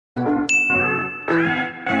What's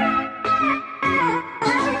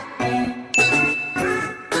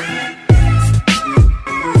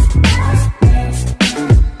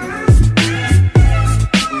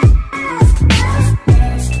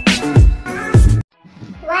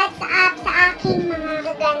up sa aking mga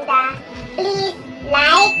kaganda? Please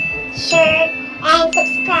like, share, and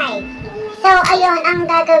subscribe. So, ayun,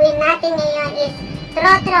 ang gagawin natin ngayon is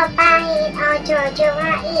trotropahin o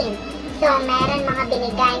jojowain. So, meron mga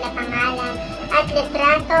binigay na pangalan at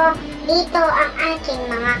litrato dito ang aking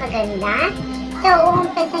mga kaganda. So,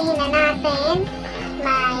 uumpisahin na natin.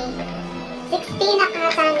 May 16 na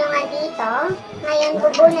katanungan dito. Ngayon,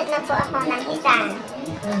 bubunot na po ako ng isa.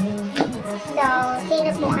 So,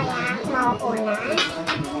 sino po kaya mauuna?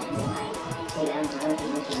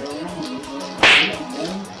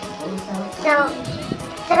 So,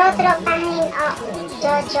 trotropahin o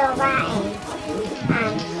jojowain.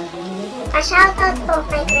 Pa-shoutout po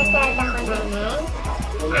kay Criselda Conanan.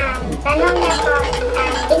 Tanong niya po,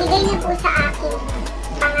 binigay niya po sa akin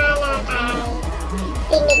pangalan ay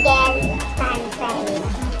si Miguel Sanfred.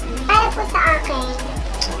 Para po sa akin,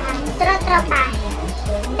 trotropahin.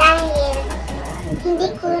 Dahil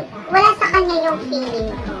wala sa kanya yung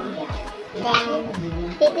feeling ko. Then,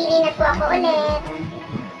 pipili na po ako ulit.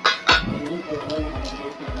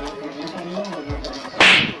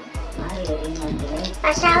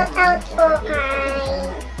 Pa-shoutout po kay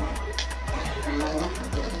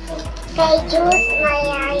Juice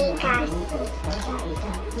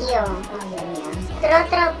𝐜𝐴𝐨𝐿𝐴𝐨𝐻𝐿.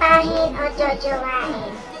 Trotropahin o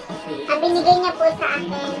jojowain. Ang binigay niya po sa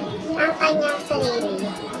akin ang kanyang sarili.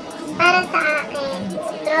 Para sa akin,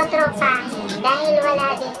 trotropahin dahil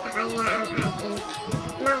wala din sa kanya ang aking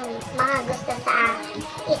mga gusto sa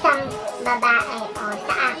isang babae o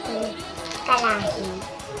sa aking kalahi.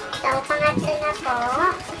 So, pangatlo na po.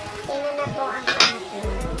 Sino na po ang pangatlo?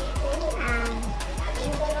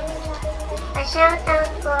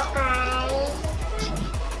 Pa-shoutout po kay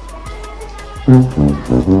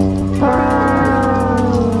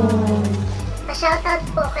Pa-shoutout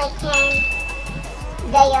po kay Ken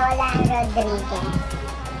Gayola Rodriguez.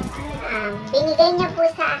 Binigay niya po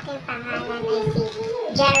sa aking pangalan ay si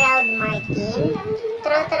Gerald Martin.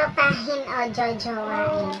 Trotropahin o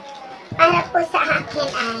jojowain. Para po sa akin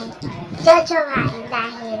ay jojowain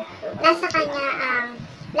dahil nasa kanya ang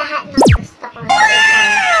lahat ng gusto ko sa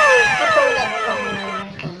isang katulad ko ng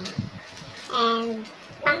lalaki. And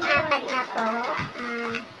pang-apat na po,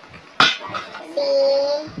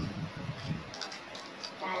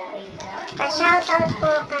 pa-shoutout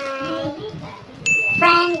po kay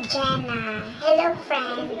friend Jenna. Hello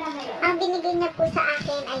friend. Ang binigay niya po sa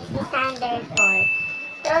akin ay si Sander Ford.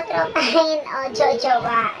 Trotropahin o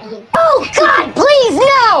jojowain. Oh God, please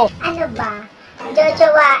no! Ano ba?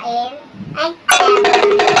 Jojowain? Ay,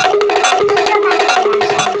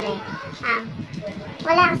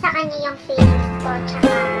 wala sa kanya yung feelings ko, tsaka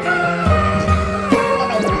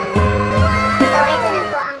so, ito na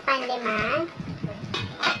po ang panlima.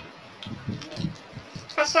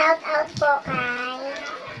 Pa-shoutout po kay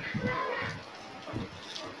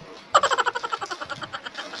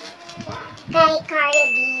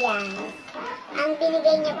𝐭𝐫𝐨𝐵𝐨𝐵𝐨𝐻𝐿. Ang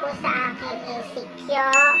binigay niya po sa akin is si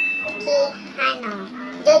𝐜𝐴𝐴𝐨𝐿𝐴𝐴𝐨𝐻𝐿.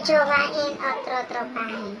 Jojowain o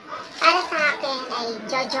trotropahin. Para sa akin ay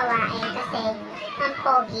jojowain kasi ang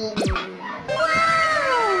pogi niya.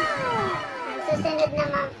 Ang susunod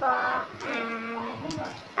naman po,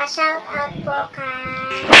 pa-shoutout po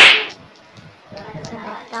kay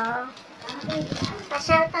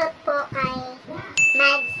pa-shoutout po kay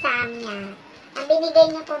𝐜𝐴𝐤𝐵𝐨𝐵𝐴𝐨𝐻𝐿. Ang binigay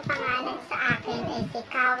niya pong pangalan sa akin ay si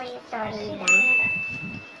𝐵𝐴𝐤𝐵𝐴𝐤𝐵𝐴𝐤𝐿.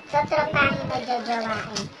 Trotropahin o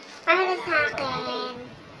jojowain. Para sa akin,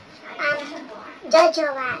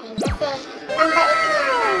 jojowain kasi ang bait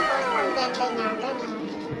niya, tapos ang ganda niya, ganun.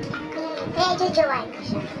 Kaya jojowain ko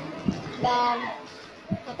siya. Then,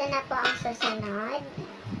 ito na po ang susunod.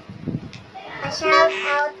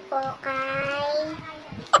 Pa-shoutout po kay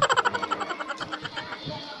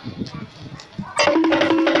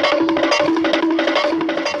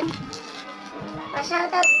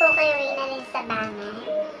Pa-shoutout po kay Reynalyn Sabangan.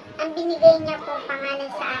 Ang binigay niya po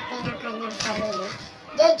pangalan sa akin ang kanyang sarili.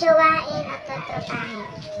 Jojowain at trotropahin.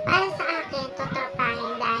 Para sa akin,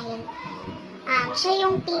 trotropahin dahil siya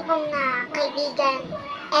yung tipong na kaibigan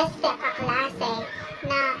kaklase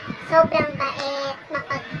na sobrang bait,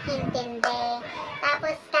 mapag-intindi.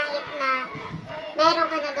 Tapos kahit na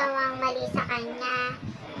meron ka nagawang mali sa kanya,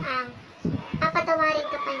 papatawarin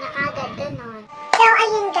ka pa niya agad, ganon. So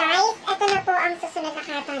ayun guys, ito na po ang susunod na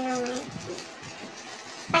katanungan.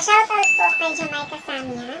 Pa-shoutout po kay Jamaica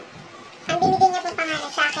Samia. Ang binigay niya po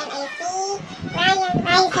pangalan sa akin ay si Ryan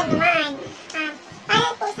naman.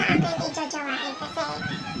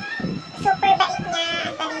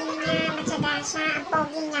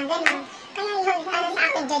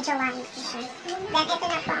 jojowain ko siya. Then, ito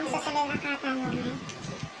na po ang susunod na katanungan.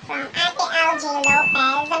 From Ate LJ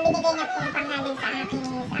Lopez, ang binigay niya pong pangalan sa akin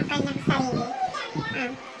is ang kanyang sarili.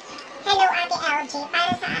 Hello Ate LJ,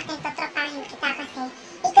 para sa akin, totropahin kita kasi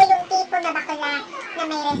ikaw yung tipo na bakla na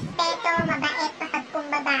may respeto, mabait,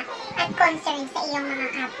 mapagkumbaba, at concern sa iyong mga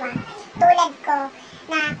kapwa. Tulad ko,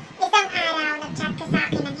 na isang araw nag-chat ka sa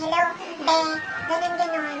akin ng hello, be,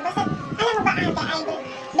 ganun. Basta, alam mo ba ate, I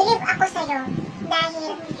believe ako sa'yo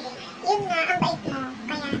dahil yun nga, ang bait mo,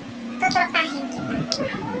 kaya totropahin kita.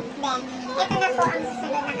 Then, ito na po ang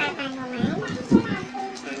susunod na katanungan.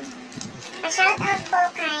 Pa-shoutout po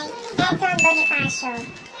kay Edson Bonifacio.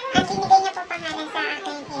 Ang binigay niya po pangalan sa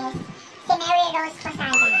akin is si Mary Rose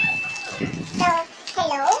Posadas. So,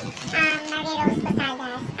 hello, Mary Rose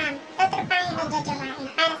Posadas. Totropahin o jojowain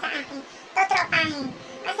para sa akin. Totropahin.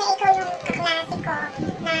 Kasi ikaw yung kaklase ko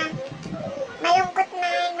na malungkot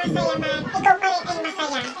man, masaya man, ikaw pa rin ay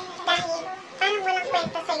masaya. Dahil parang walang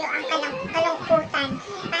kwento sa'yo ang kalungkutan.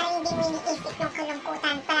 Parang hindi mo iniisip yung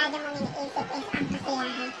kalungkutan. Palagi mong iniisip is ang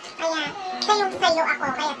kasiyahan. Kaya, sayo ako,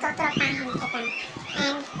 kaya totropahin kita.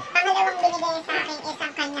 And, pangalawang binigay sa akin is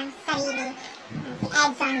ang kanyang sarili. Si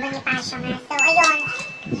Edson Bonifacio nga. So, ayun,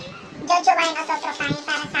 jojowain o totropahin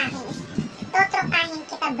para sa akin is totropahin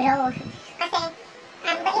kita, bro. Kasi,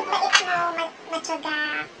 ang bait-bait mo, matyaga,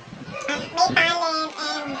 may talent,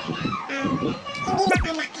 and hindi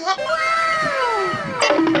mapanakit.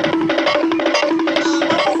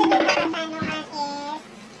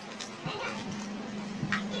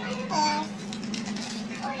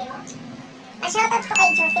 Shoutout po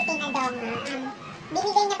kay Josephine Adonga.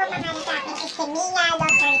 Binigay niya po pangalan sa akin is si Mia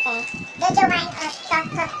Locarte. Jojowain o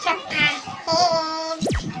totropahin.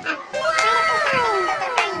 Para po sa akin,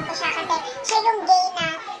 totropahin ko siya kasi siya yung gay na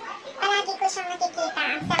palagi ko siyang nakikita.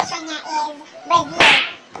 Ang section niya is Brazil.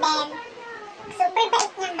 Then, super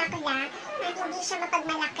bait niyang bakla at hindi siya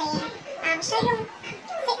mapagmalaki. Siya yung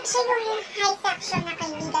high section na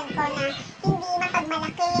kaibigan ko na hindi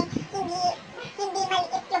mapagmalaki, hindi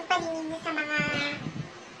maliit yung paningin niya sa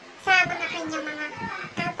mga kanyang mga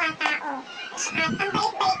kapwa-tao. At ang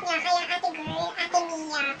bait-bait niya, kaya ate girl, ate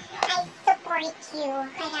Mia, I support you.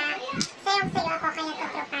 Kaya sayang-sayo ako, kaya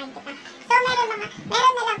totropahin kita. So meron na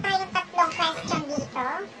lang tayong 3 question dito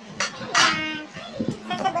na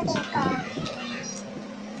sasagutin ko.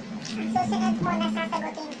 Susunod po na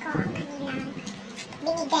sasagutin ko ang kanilang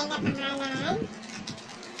binigay na pangalan.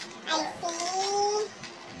 I see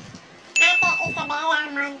Ate Isabella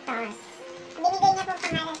Montos. Binigay niya pong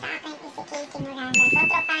pangalan sa akin is si 𝐭𝐫𝐨𝐭𝐫𝐨𝐻.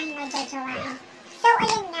 Totropahin o jojowain. So,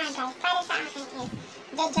 ayun nga guys, para sa akin is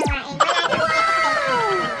jojowain. Wala nang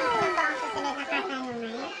expectation. Ito po ang susunod na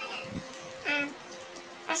katanungan.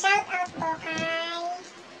 Pa-shoutout po kay...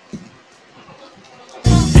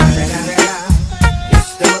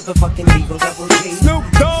 It's the motherfucking Eagle Double G. Snoop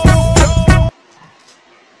Dogg!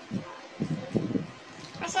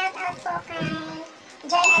 Pa-shoutout po kay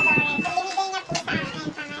Joy Azores. So, binigay niya po sa akin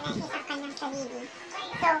pangalan is ang kanyang sarili.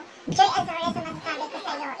 So, Joy Azores, ang masasabi ko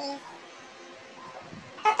sa'yo is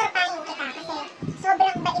totropahin kita kasi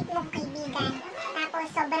sobrang bait mong kaibigan. Tapos,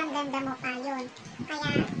 sobrang ganda mo pa yun.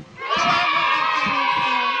 Kaya, I love you and I miss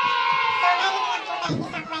you. So, meron na lang po tayong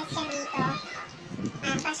isang question dito.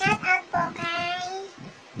 Pa-shoutout po kay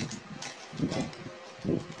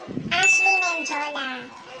Ashley Menjola.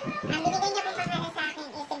 Ang binigay niya po pangalan sa akin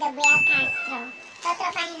is si Gabriel Castro.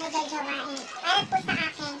 Totropahin o jojowain. Para po sa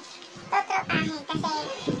akin, totropahin kasi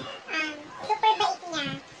super bait niya.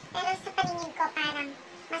 Pero sa paningin ko parang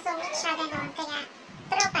masungit siya gano'n. Kaya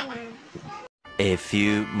tropa lang. A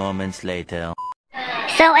few moments later.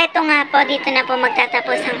 So, eto nga po, dito na po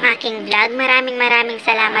magtatapos ang aking vlog. Maraming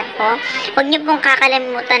salamat po. Huwag niyo pong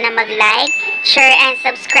kakalimutan na mag-like, share, and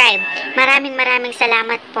subscribe. Maraming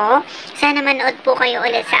salamat po. Sana manood po kayo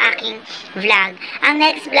ulit sa aking vlog. Ang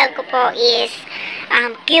next vlog ko po is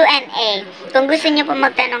Q&A. Kung gusto niyo po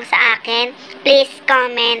magtanong sa akin, please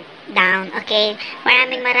comment down, okay?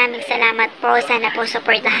 Maraming salamat po. Sana po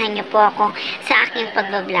supportahan niyo po ako sa aking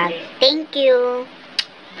pag-vlog. Thank you!